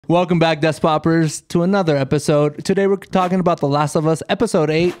Welcome back, Desk Poppers, to another episode. Today we're talking about The Last of Us,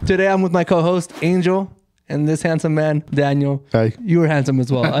 episode 8. Today I'm with my co-host, Angel, and this handsome man, Daniel. Hi. You were handsome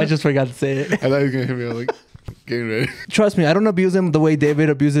as well. I just forgot to say it. I thought he was going to hit me. I was like, getting ready. Trust me, I don't abuse him the way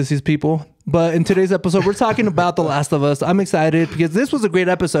David abuses his people. But in today's episode, we're talking about The Last of Us. I'm excited because this was a great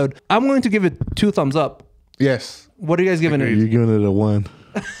episode. I'm going to give it 2 thumbs up. Yes. What are you guys giving it? You're giving it a 1.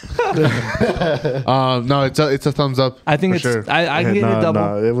 No, it's a thumbs up. I think it's sure. I can give it a double.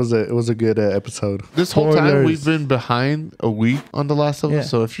 No, it was a good episode. This whole time we've been behind a week on The Last of Us.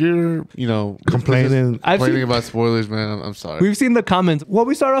 So if you're complaining about spoilers, man, I'm sorry. We've seen the comments. Well,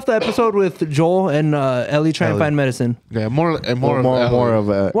 we start off the episode with Joel and Ellie trying to find medicine. Yeah, more of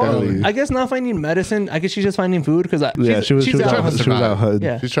Ellie. I guess not finding medicine. I guess she's just finding food because she was out hunting.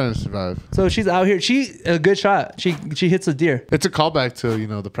 Yeah. She's trying to survive. So she's out here. She a good shot. She hits a deer. It's a callback to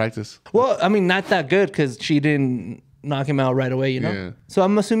the practice. Well, I mean, not that good because she didn't knock him out right away, Yeah. So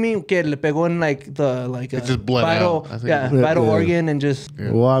I'm assuming que le pegó in it just bled vital, out. I think vital organ and just. Yeah.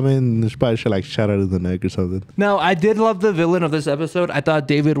 Well, I mean, she probably should shot out of the neck or something. Now, I did love the villain of this episode. I thought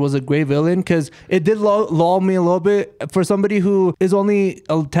David was a great villain because it did lull me a little bit. For somebody who is only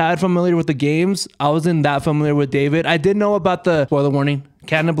a tad familiar with the games, I wasn't that familiar with David. I did know about the spoiler warning.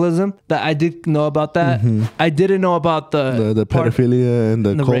 Cannibalism, that I did know about that. I didn't know about the pedophilia and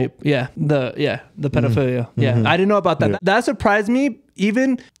the cult. rape. Yeah, the pedophilia. Yeah, I didn't know about that. Yeah. That surprised me.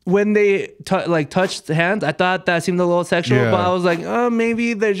 Even when they touched hands, I thought that seemed a little sexual. Yeah. But I was like, oh,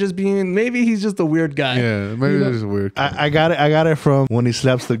 maybe maybe he's just a weird guy. Yeah, maybe he's a weird guy. I got it from when he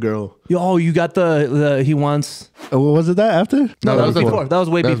slaps the girl. Oh, you got the he wants. Was it that after? No, that was before. That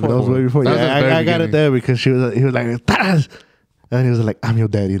was way before. That was way before. Yeah, I got it there because he was like, Taras! And he was like, I'm your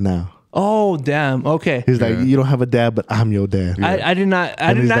daddy now. Oh, damn. Okay. He's like, you don't have a dad, but I'm your dad. Yeah. I did not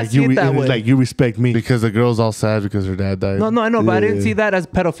see it that way. He's like, you respect me. Because the girl's all sad because her dad died. No, I know, but I didn't see that as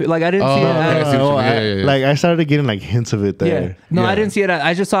pedophile. Like, I didn't see it as... I started getting hints of it there. Yeah. No, I didn't see it.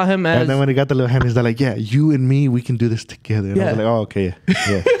 I just saw him as... And then when he got the little hand, he's like, yeah, you and me, we can do this together. And I was like, oh, okay.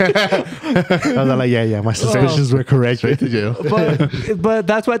 Yeah. I was like, yeah, my suspicions were correct. Straight to jail. But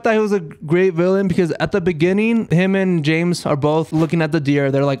that's why I thought he was a great villain, because at the beginning, him and James are both looking at the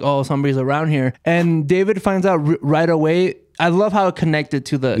deer. They're like, oh, somebody's around here. And David finds out right away. I love how it connected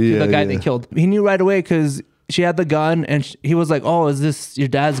to the guy they killed. He knew right away because she had the gun, and he was like, "Oh, is this your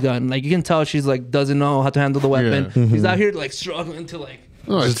dad's gun?" Like, you can tell she's doesn't know how to handle the weapon. Yeah. He's out here struggling to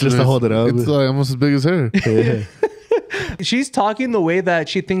just to hold it up. It's almost as big as her. Yeah. She's talking the way that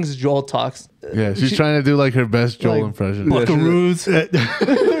she thinks Joel talks. Yeah, she's trying to do her best Joel impression. Buckaroos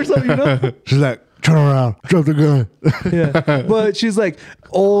or something, She's like, turn around, drop the gun. Yeah, but she's like,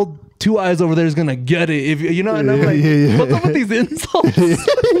 old Two Eyes over there is gonna get it, if and I'm like, what's up with these insults?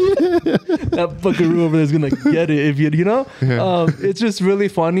 That buckaroo over there is gonna get it, if it's just really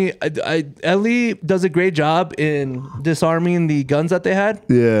funny. Ellie does a great job in disarming the guns that they had.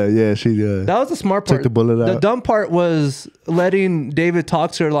 Yeah, she did. That was the smart part. Took the bullet out. The dumb part was letting David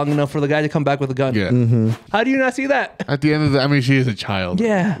talk to her long enough for the guy to come back with a gun. Yeah. How do you not see that? At the end of she is a child.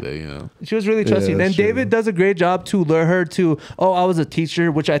 Yeah. She was really trusting. And David does a great job to lure her to, I was a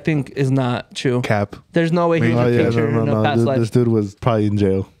teacher, which I think is not true. Cap. There's no way he was a teacher in a past life. This dude was probably in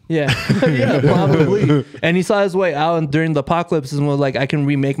jail. Yeah. Yeah, probably. And he saw his way out, and during the apocalypse and was like, I can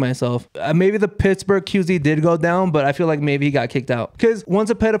remake myself. Maybe the Pittsburgh QZ did go down, but I feel like maybe he got kicked out. Because once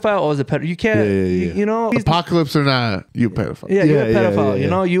a pedophile, always a pedophile. You can't, apocalypse or not, you a pedophile. Yeah, you're a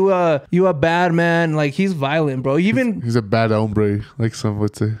pedophile. You a bad man. He's violent, bro. He's a bad hombre, like some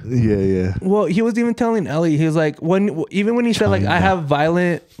would say. Yeah. Well, he was even telling Ellie, he was like, when he said I have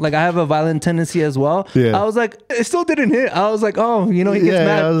a violent tendency as well. Yeah. I was like, it still didn't hit. I was like, he gets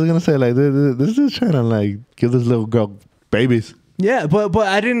mad. I was gonna say this is trying to give this little girl babies. Yeah, but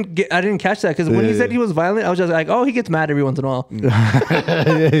I didn't catch that, because when he said he was violent, I was just like, he gets mad every once in a while.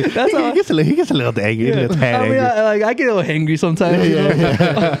 That's he gets a little angry. Yeah. I get a little hangry sometimes.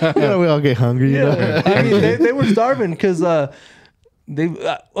 Yeah. We all get hungry. Yeah. I mean, they were starving because. I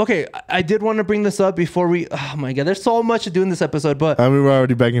did want to bring this up before we. Oh my god, there's so much to do in this episode, but we're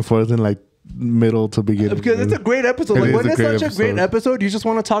already back and forth in middle to beginning, because it's a great episode. When it's such a great episode, you just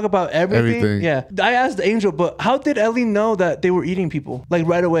want to talk about everything. Yeah, I asked Angel, but how did Ellie know that they were eating people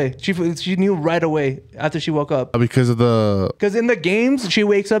right away? She knew right away after she woke up, because in the games she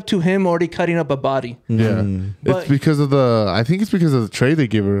wakes up to him already cutting up a body. Yeah, it's because of I think it's because of the tray they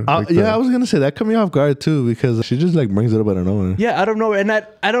give her. I was gonna say that caught me off guard too, because she just brings it up out of nowhere. Yeah, out of nowhere, and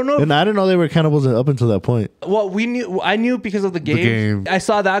I don't know. And I didn't know they were cannibals up until that point. Well, I knew because of the game. I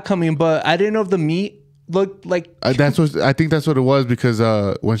saw that coming, but I didn't know if the meat looked like I think that's what it was, because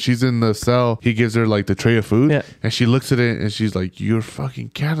when she's in the cell, he gives her like the tray of food, and she looks at it and she's like, "You're fucking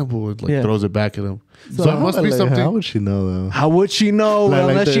cannibal," and like throws it back at him. So it must be something. How would she know though? How would she know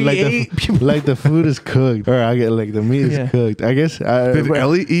unless she ate? Like the food is cooked, or I get like the meat is cooked. I guess. Did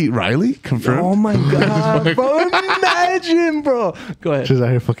Ellie eat Riley? Confirmed. Oh my god, bro! Imagine, bro. Go ahead. She's out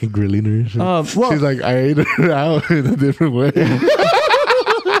here fucking grilling her. Well, she's like, I ate her out in a different way.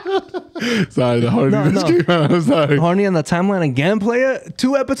 Sorry, the horny came out. I'm sorry. Horny on the timeline again, player.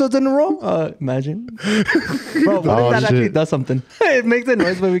 2 episodes in a row. Imagine. Bro, what if that actually does something? It makes a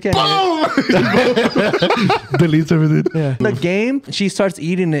noise, but we can't hear it. Deletes everything. Yeah. The game, she starts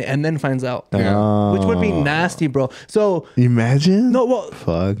eating it and then finds out. Yeah. Which would be nasty, bro. So imagine. No, well,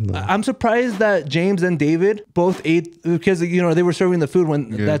 fuck. No. I'm surprised that James and David both ate, because they were serving the food when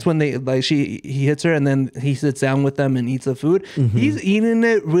that's when they he hits her and then he sits down with them and eats the food. He's eating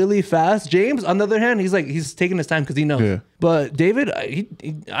it really fast. James, on the other hand, he's taking his time because he knows. Yeah. But David,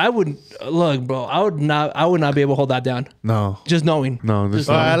 I would look, bro. I would not be able to hold that down. No, just knowing. No,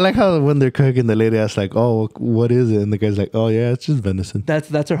 I like how when they're cooking, the lady asks like, "Oh, what is it?" And the guy's like, "Oh yeah, it's just venison."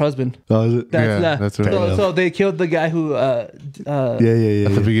 That's her husband. Oh, is it? That's right. So they killed the guy who. At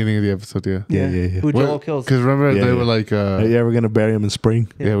the beginning of the episode, yeah. Who Joel kills. Because remember they were like, we're gonna bury him in spring.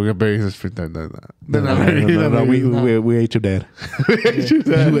 Yeah, we're gonna bury him in spring. No, we ate your dad.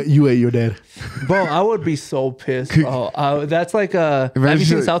 You ate your dad. Bro, I would be so pissed. That's like have you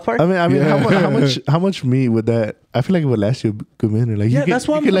seen South Park? I mean, how much meat would that? I feel like it would last you a good minute. Like that's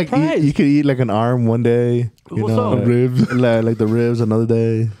why I'm surprised. You could eat like an arm one day, ribs, like the ribs another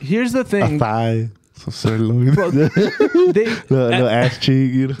day. Here's the thing: a thigh, some sirloin, little ass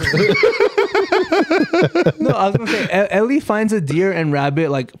cheek. No, I was gonna say Ellie finds a deer and rabbit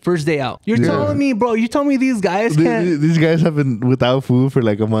like first day out. You're telling me, bro? You telling me these guys can't? These guys have been without food for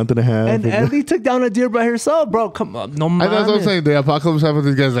like a month and a half. And Ellie took down a deer by herself, bro. Come on, no man. That's what I'm saying. The apocalypse happened.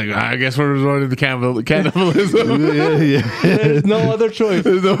 These guys like, I guess we're resorting to cannibalism. There's no other choice.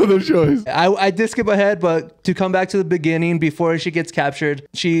 There's no other choice. I did skip ahead, but to come back to the beginning, before she gets captured,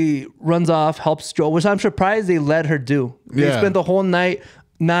 she runs off, helps Joel, which I'm surprised they let her do. They spent the whole night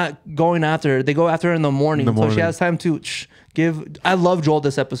not going after her. They go after her in the morning. So she has time to give. I love Joel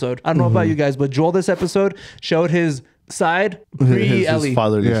this episode. I don't know about you guys, but Joel this episode showed his side pre-Ellie. His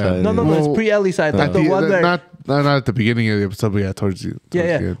fatherly side. No, it's pre-Ellie side. Like the one where not at the beginning of the episode, but towards you.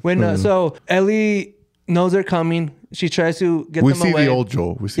 When so Ellie knows they're coming. She tries to get them away. We see the old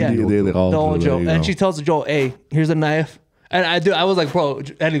Joel. We see the old Joel. And she tells Joel, "Hey, here's a knife." And I was like, bro,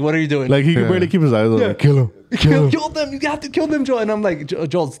 Eddie, what are you doing? Like, he can barely keep his eyes on. Like, kill him. Kill them. You have to kill them, Joel. And I'm like,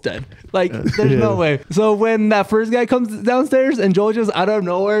 Joel's dead. Like, there's no way. So when that first guy comes downstairs and Joel just out of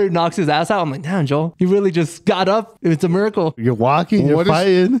nowhere knocks his ass out, I'm like, damn, Joel, he really just got up. It's a miracle. You're walking, you're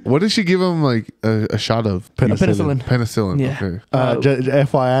fighting. What did she give him, like, a shot of? Penicillin. Yeah. Okay.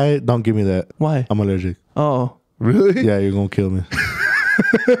 FYI, don't give me that. Why? I'm allergic. Oh. Really? Yeah, you're going to kill me.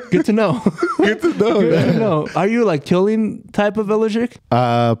 Good to know. Good to know. Good to know. Are you like killing type of allergic?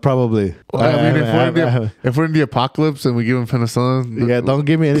 Probably. If we're in the apocalypse and we give him penicillin, don't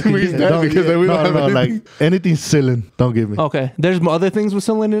give me anything. Like anything psyllin. Don't give me. Okay. There's other things with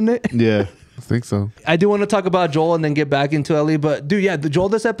psyllin in it. Yeah. I think so. I do want to talk about Joel and then get back into Ellie, but dude, the Joel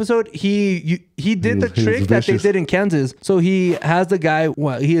this episode, he did the trick that they did in Kansas. So he has the guy.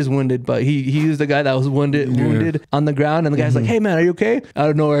 Well, he is wounded, but he used the guy that was wounded on the ground, and the guy's like, "Hey man, are you okay?" Out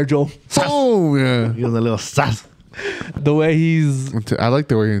of nowhere, Joel. Oh yeah, he was a little sass. The way I like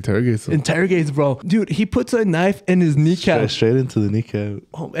the way he interrogates him. Bro. Dude, he puts a knife in his kneecap. Straight into the kneecap.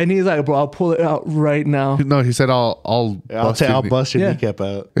 Oh, and he's like, bro, I'll pull it out right now. No, he said, I'll bust your kneecap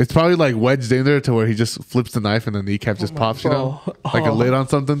out. It's probably like wedged in there to where he just flips the knife and the kneecap just pops, like a lid on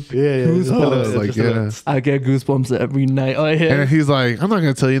something. Yeah. Goosebumps. I get goosebumps every night. And he's like, I'm not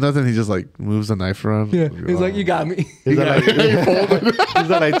going to tell you nothing. He just like moves the knife around. Yeah. He's like, you got me. He's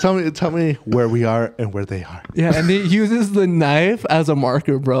like, tell me where we are and where they are. Yeah. And he uses the knife as a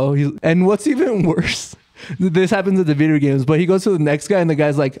marker, bro. And what's even worse, this happens at the video games, but he goes to the next guy and the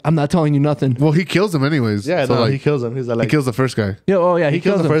guy's like, I'm not telling you nothing. Well, he kills him anyways. Yeah, so he kills him. He's like, he kills the first guy. Yeah, he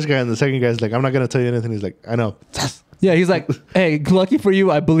kills the first guy, and the second guy's like, I'm not going to tell you anything. He's like, I know. Yeah, he's like, hey, lucky for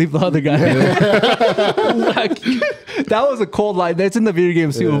you, I believe the other guy. That was a cold line. That's in the video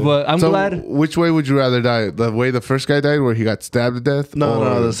games too, but I'm glad. Which way would you rather die? The way the first guy died, where he got stabbed to death?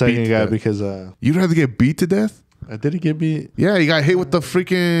 No, the second guy, because... You'd rather get beat to death? Did he get beat? Yeah, he got hit with the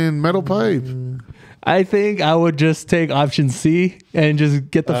freaking metal pipe. I think I would just take option C and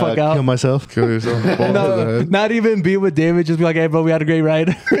just get the fuck out. Kill myself. Kill yourself. No, not even be with David. Just be like, hey, bro, we had a great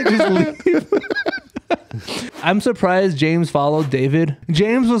ride. Just leave. I'm surprised James followed David.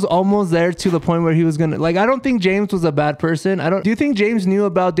 James was almost there to the point where he was gonna like. I don't think James was a bad person. Do you think James knew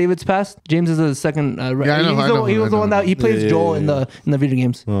about David's past? James is the second. Yeah, I know. He was the one that he plays Joel in the video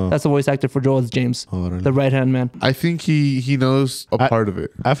games. That's the voice actor for Joel. Is James, the right hand man. I think he knows a part of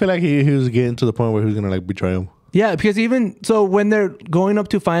it. I feel like he was getting to the point where he was gonna like betray him. Yeah, because even so, when they're going up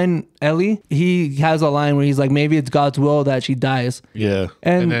to find Ellie, he has a line where he's like, maybe it's God's will that she dies. Yeah.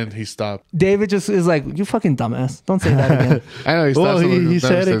 And then he stopped. David just is like, you fucking dumbass. Don't say that again. I know. He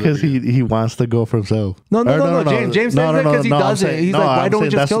said it because he wants to go for himself. No. James says it because he doesn't. He's like, why don't we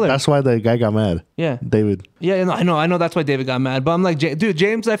just kill her? That's why the guy got mad. Yeah. David. Yeah, I know that's why David got mad. But I'm like, dude,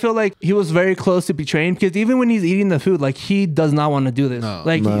 James, I feel like he was very close to betraying because even when he's eating the food, like he does not want to do this. No.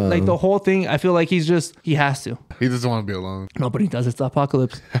 Like the whole thing, I feel like he has to. He doesn't want to be alone. No, but he does. It's the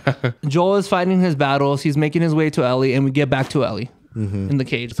apocalypse. Joel is fighting his battles. He's making his way to Ellie, and we get back to Ellie in the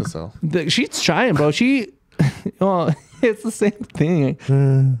cage. She's trying, bro. It's the same thing.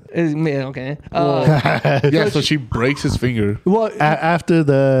 Okay. So she breaks his finger. Well, after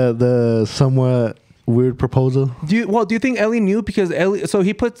the somewhat weird proposal. Do you think Ellie knew? Because Ellie, so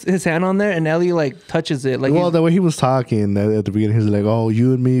he puts his hand on there and Ellie like touches it. Like, well, the way he was talking at the beginning, he's like, "Oh,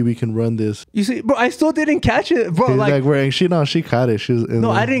 you and me, we can run this." You see, bro, I still didn't catch it, bro. He's she caught it.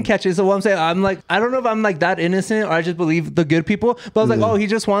 I didn't catch it. So what I'm saying, I'm like, I don't know if I'm like that innocent or I just believe the good people. But I was like, oh, he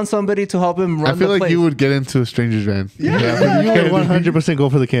just wants somebody to help him run. I feel like you would get into a stranger's van. Yeah, you would 100% go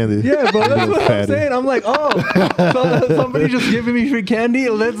for the candy. Yeah, bro, that's what I'm saying. I'm like, so somebody just giving me free candy.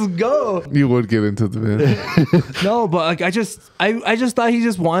 Let's go. You would get into the van. No, but like I just thought he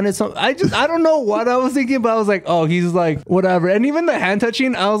just wanted some. I don't know what I was thinking, but I was like, oh, he's like whatever. And even the hand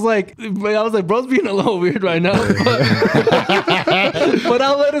touching, I was like, bro's being a little weird right now. But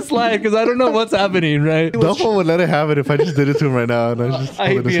I'll let it slide because I don't know what's happening, right? Duffel would let it happen if I just did it to him right now. And I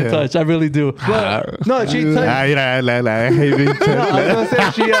hate being touched. I really do. But, no, she touched. I hate being touched. I was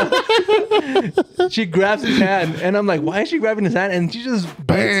gonna say she grabs his hand, and I'm like, why is she grabbing his hand? And she just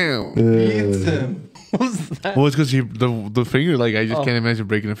bam beats him. What was that? Well, it's because the finger, like, I just can't imagine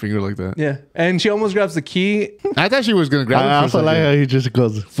breaking a finger like that. Yeah. And she almost grabs the key. I thought she was going to grab it. I also like how he just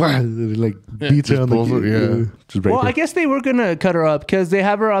goes, like, beats her on the key. Well, I guess they were going to cut her up because they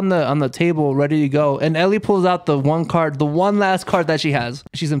have her on the table ready to go. And Ellie pulls out the one last card that she has.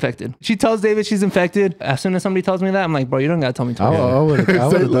 She's infected. She tells David she's infected. As soon as somebody tells me that, I'm like, bro, you don't got to tell me twice. I would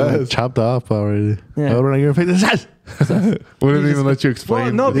have chopped off already. Yeah. I would have you're infected. Wouldn't even let you explain.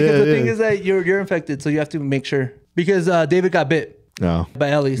 Well, no, because the thing is that you're infected, so you have to make sure. Because David got bit. No. By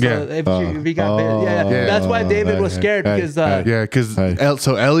Ellie. So if he got bit, that's why David was scared because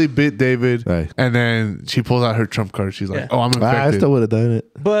so Ellie bit David, and then she pulls out her trump card. She's like, "Oh, I'm infected." I still would have done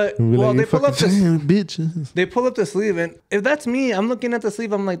it. But they pull up bitch. They pull up the sleeve, and if that's me, I'm looking at the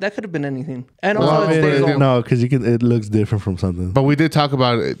sleeve. I'm like, that could have been anything. And also, no, because it looks different from something. But we did talk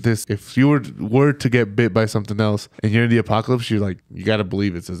about this. If you were to get bit by something else, and you're in the apocalypse, you're like, you got to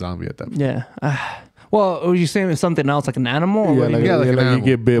believe it's a zombie at that point. Yeah. Well, were you saying it's something else, like an animal? Or like you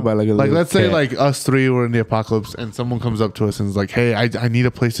get bit by like a little let's say like us three were in the apocalypse and someone comes up to us and is like, hey, I need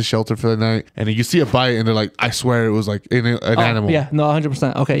a place to shelter for the night. And you see a bite and they're like, I swear it was like an animal. Yeah, no,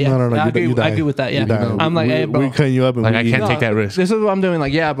 100%. Okay, yeah. No, I agree with that, yeah. I'm like, hey, bro. We cut you up and like, I can't take that risk. This is what I'm doing.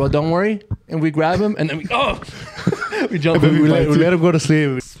 Like, yeah, bro, don't worry. And we grab him and then we jump in. We let him go to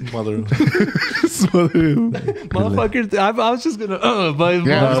sleep. Smother him. Motherfuckers, I was just going to, but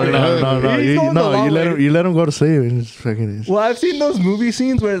no, you let him go to sleep and just fucking. Well, I've seen those movie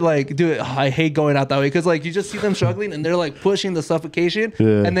scenes where like, dude, I hate going out that way because like you just see them struggling and they're like pushing the suffocation,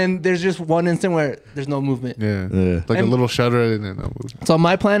 and then there's just one instant where there's no movement. Like a little shudder and then no movement. So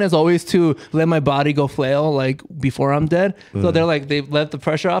my plan is always to let my body go flail like before I'm dead. So they're like they've let the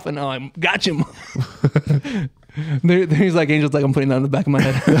pressure off and I got you. He's like, Angel's like, I'm putting that on the back of my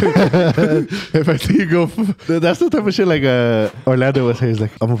head. If I see you go, that's the type of shit like Orlando was saying. He's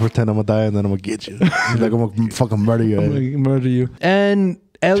like, I'm gonna pretend I'm gonna die and then I'm gonna get you. He's like, I'm gonna fucking murder you. I'm gonna murder you. And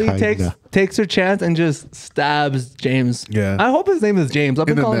Ellie takes her chance and just stabs James. Yeah. I hope his name is James. I've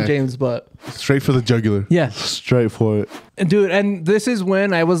been calling him James, but straight for the jugular. Yeah. Straight for it. And dude, and this is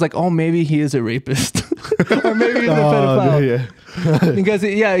when I was like, oh, maybe he is a rapist. Or maybe he's a pedophile. Yeah. Because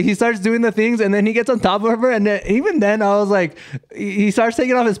he starts doing the things and then he gets on top of her and then, even then I was like, he starts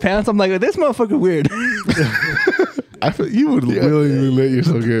taking off his pants. I'm like, this motherfucker weird. I feel you would willingly let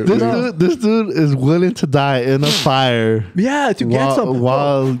yourself get this dude is willing to die in a fire. Yeah, to get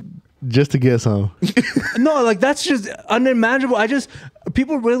some. Just to get some. No, like that's just unimaginable.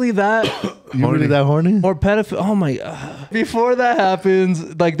 People really that You really that horny? Or pedophile. Oh my God. Before that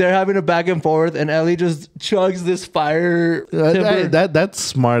happens, like they're having a back and forth and Ellie just chugs this fire. That's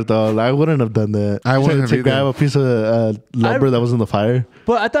smart though. Like, I wouldn't have done that. I wouldn't to grab a piece of lumber that was in the fire.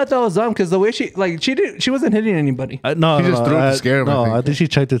 But I thought that was dumb because the way she wasn't hitting anybody. No, she just threw it to scare him. No, I think she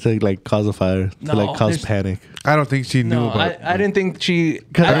tried to like cause a fire to like cause panic. I don't think she knew about it. I didn't think she.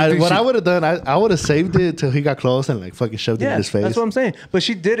 What I would have done, I would have saved it till he got close and like fucking shoved it in his face. That's what I'm saying. But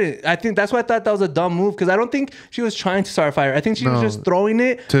she didn't. I think that's why I thought that was a dumb move because I don't think she was trying to start a fire. I think she was just throwing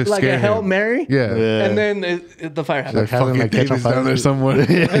it to like a Hail Mary. Yeah. And then the fire happened. Like fucking David's down there somewhere.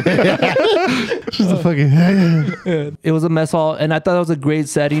 Just a fucking. It was a mess hall, and I thought that was a great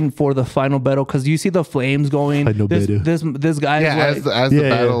setting for the final battle because you see the flames going. This guy as the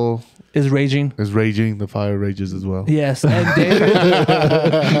battle is raging. The fire rages as well. Yes, and David.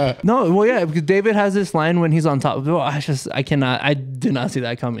 Because David has this line when he's on top. I did not see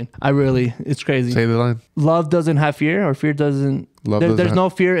that coming. It's crazy. Say the line. Love doesn't have fear, or fear doesn't. There's no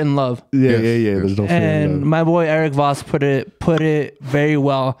fear in love. Yeah. There's no fear in love. And my boy Eric Voss put it very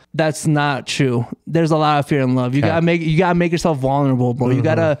well. That's not true. There's a lot of fear in love. You gotta make yourself vulnerable, bro. You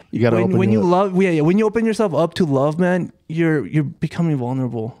gotta when you open yourself up to love, man, you're becoming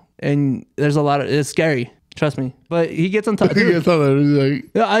vulnerable. And there's a lot of it's scary. Trust me. But he gets on top. He gets on there.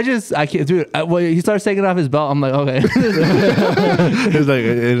 He's like, I can't, dude. When he starts taking off his belt, I'm like, okay. He's like,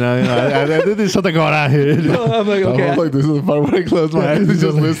 I think there's something going on here. I'm like, okay. I'm like, this is the part where I close my eyes and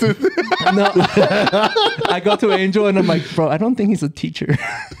just listen. No, I go to Angel and I'm like, bro, I don't think he's a teacher.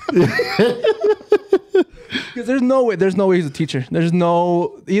 Because there's no way he's a teacher.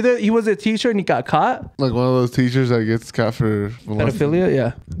 Either he was a teacher and he got caught. Like one of those teachers that gets caught for pedophilia.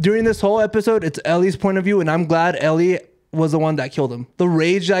 Yeah. During this whole episode, it's Ellie's point of view, and I'm glad Ellie was the one that killed him. The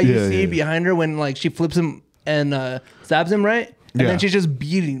rage that you see behind her when like she flips him and stabs him, right? And then she's just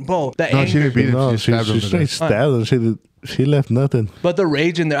beating, bro. No, she didn't beat him. No, she straight stabbed him. She left nothing. But the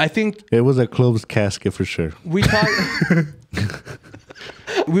rage in there, I think it was a closed casket for sure.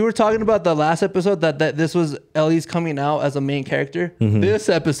 We were talking about the last episode that this was Ellie's coming out as a main character. Mm-hmm. This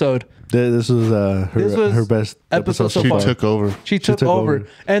episode. This was her best episode so far. She took over.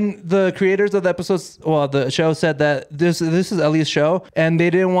 And the creators of the episodes, the show said that this is Ellie's show, and they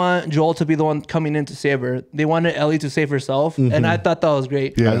didn't want Joel to be the one coming in to save her. They wanted Ellie to save herself, and I thought that was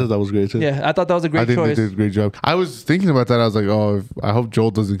great. Yeah, I thought that was great too. Yeah, I thought that was a great choice. I think they did a great job. I was thinking about that. I was like, I hope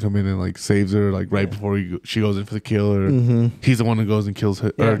Joel doesn't come in and like saves her like right before she goes in for the kill, or he's the one who goes and kills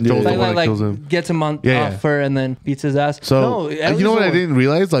her. Or Joel's the one that kills him. Gets him off her and then beats his ass. So you know what I didn't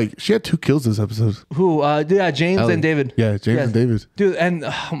realize? Like she had 2 kills this episode. Who? James Ellie. and David. Yeah, James and David. Dude, and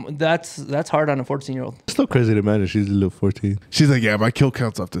that's hard on a 14-year-old. It's still crazy to imagine she's a little 14. She's like, yeah, my kill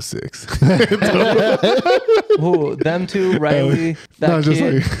counts up to 6. Who? Them two, Riley, that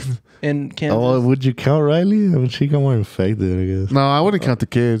kid in Kansas. Oh, would you count Riley? I mean, she got more infected, I guess. No, I wouldn't count the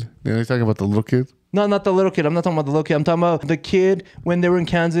kid. You know, he's talking about the little kid. No, not the little kid. I'm not talking about the little kid. I'm talking about the kid when they were in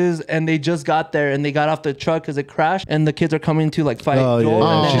Kansas and they just got there and they got off the truck because it crashed and the kids are coming to like fight Joel.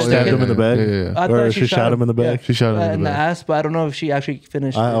 And she stabbed him in the back. I thought she shot him in the back. She shot him in the ass, but I don't know if she actually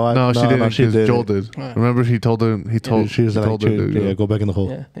finished. No, she didn't. She did. Joel did. Remember, she told her. She was like, "Yeah, go back in the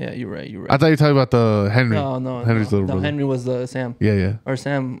hole." Yeah, you're right. I thought you were talking about the Henry. No, Henry's little brother. Henry was the Sam. Yeah. Or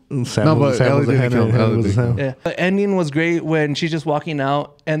Sam. No, but Ellie didn't kill him. Yeah. The ending was great when she's just walking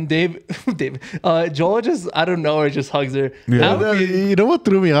out and Joel just out of nowhere just hugs her. Yeah. You know what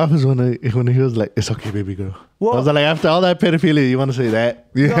threw me off is when he was like, "It's okay, baby girl." Well, I was like, after all that pedophilia, you want to say that?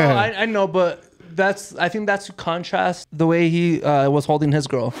 Yeah. No, I know, but I think that's to contrast the way he was holding his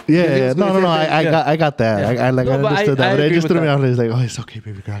girl. Yeah. No. I got that. Yeah. I understood that. But it just threw me off. He's like, "Oh, it's okay,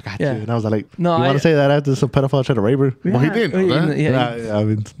 baby girl. I got you." And I was like, "No, you want to say that after some pedophile tried to rape her?" Yeah. Well, he didn't. Yeah. I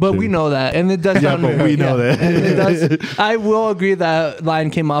mean, but we know that, and it does. Yeah, but we know that. I will agree that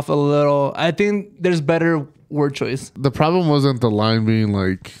line came off a little. I think there's better word choice. The problem wasn't the line being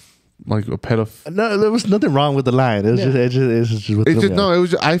like a pedophile. No, there was nothing wrong with the line. It was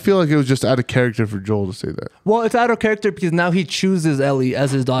I feel like it was just out of character for Joel to say that. Well, it's out of character because now he chooses Ellie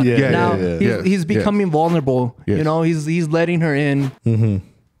as his daughter. He's becoming vulnerable. Yes. You know, he's letting her in.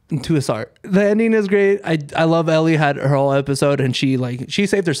 To his heart. The ending is great. I love Ellie had her whole episode and she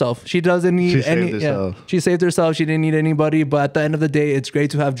saved herself. She doesn't need she saved herself. She didn't need anybody. But at the end of the day, it's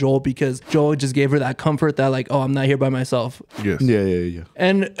great to have Joel because Joel just gave her that comfort that like, oh, I'm not here by myself. Yes. Yeah.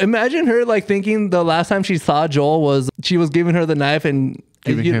 And imagine her like thinking the last time she saw Joel was she was giving her the knife and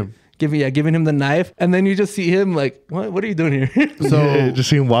giving him the knife, and then you just see him like, what are you doing here? So just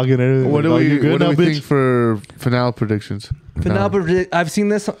see him walking in. What do we think for finale predictions? I've seen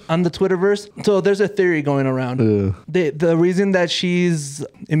this on the Twitterverse. So there's a theory going around. The reason that she's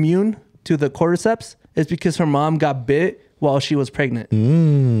immune to the cordyceps is because her mom got bit while she was pregnant. Do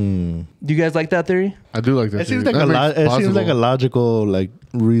you guys like that theory? I do like that. It seems like a logical, like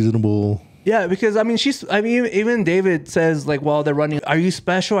reasonable. Yeah, because I mean, even David says like while they're running, are you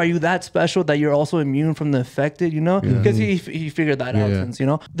special? Are you that special that you're also immune from the infected? You know, because he figured that out. Since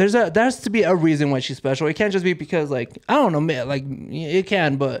there has to be a reason why she's special. It can't just be because like I don't know, man. Like it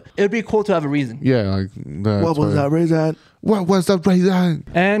can, but it'd be cool to have a reason. Yeah, like what was that reason? What was that reason?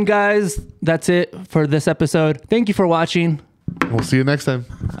 And guys, that's it for this episode. Thank you for watching. We'll see you next time.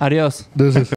 Adios. This is